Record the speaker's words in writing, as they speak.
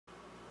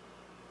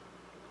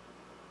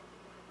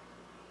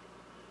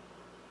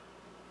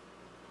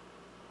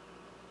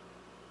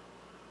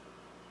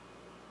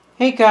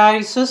Hey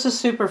guys, this is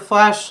Super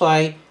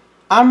Flashlight.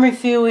 I'm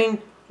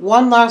reviewing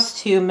One Last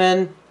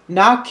Human,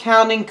 not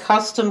counting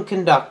Custom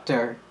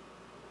Conductor.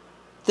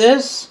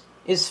 This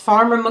is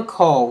Farmer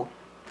McColl,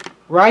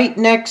 right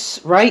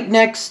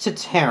next to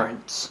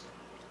Terrence.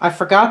 I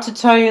forgot to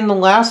tell you in the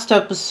last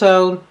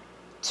episode,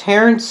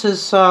 Terrence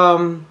is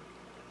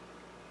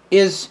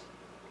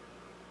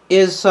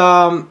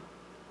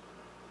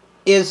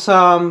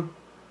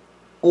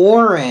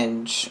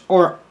orange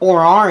or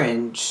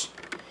orange.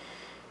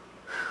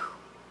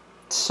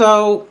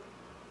 So,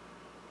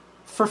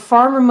 for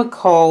Farmer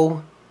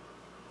McColl,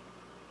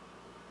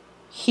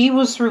 he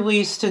was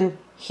released in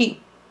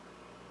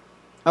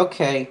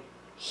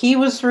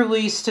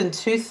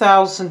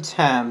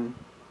 2010.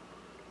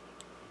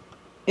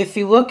 If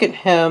you look at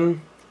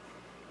him,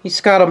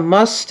 he's got a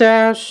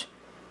mustache,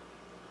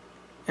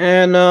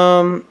 and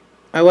I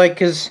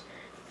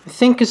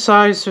think his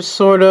eyes are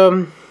sort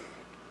of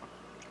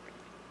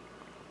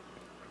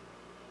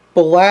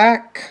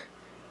black.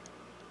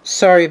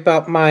 Sorry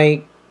about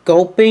my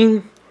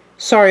gulping.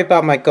 His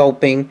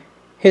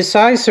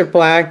eyes are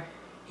black.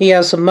 He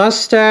has a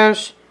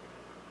mustache,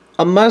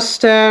 a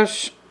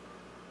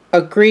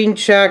green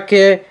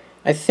jacket.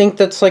 I think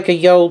that's like a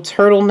yellow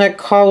turtleneck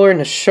collar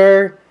and a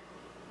shirt.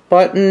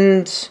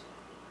 Buttons.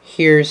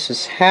 Here's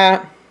his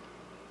hat.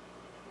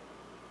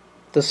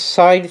 The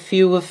side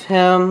view of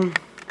him.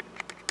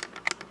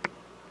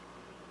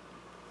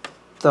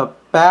 The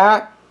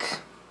back.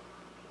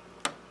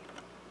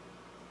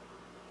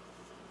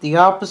 The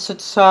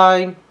opposite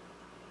side,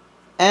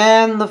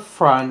 and the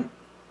front.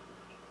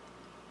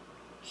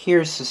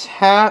 Here's his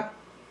hat.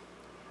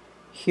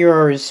 Here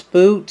are his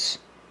boots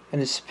and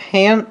his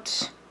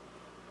pants.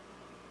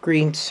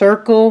 Green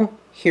circle.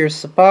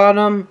 Here's the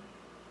bottom.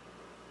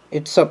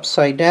 It's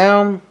upside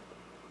down.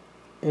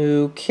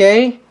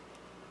 Okay.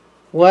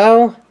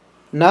 Well,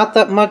 not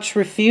that much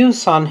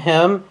reviews on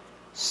him.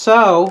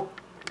 So,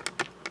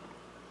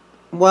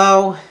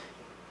 well,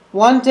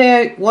 One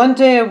day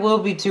I will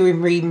be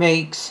doing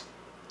remakes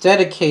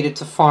dedicated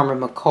to Farmer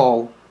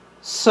McColl.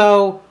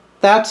 So,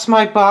 that's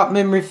my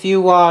Bachmann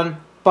review on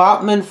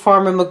Bachmann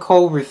Farmer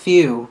McColl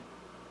review.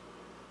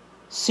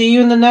 See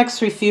you in the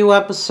next review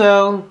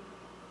episode.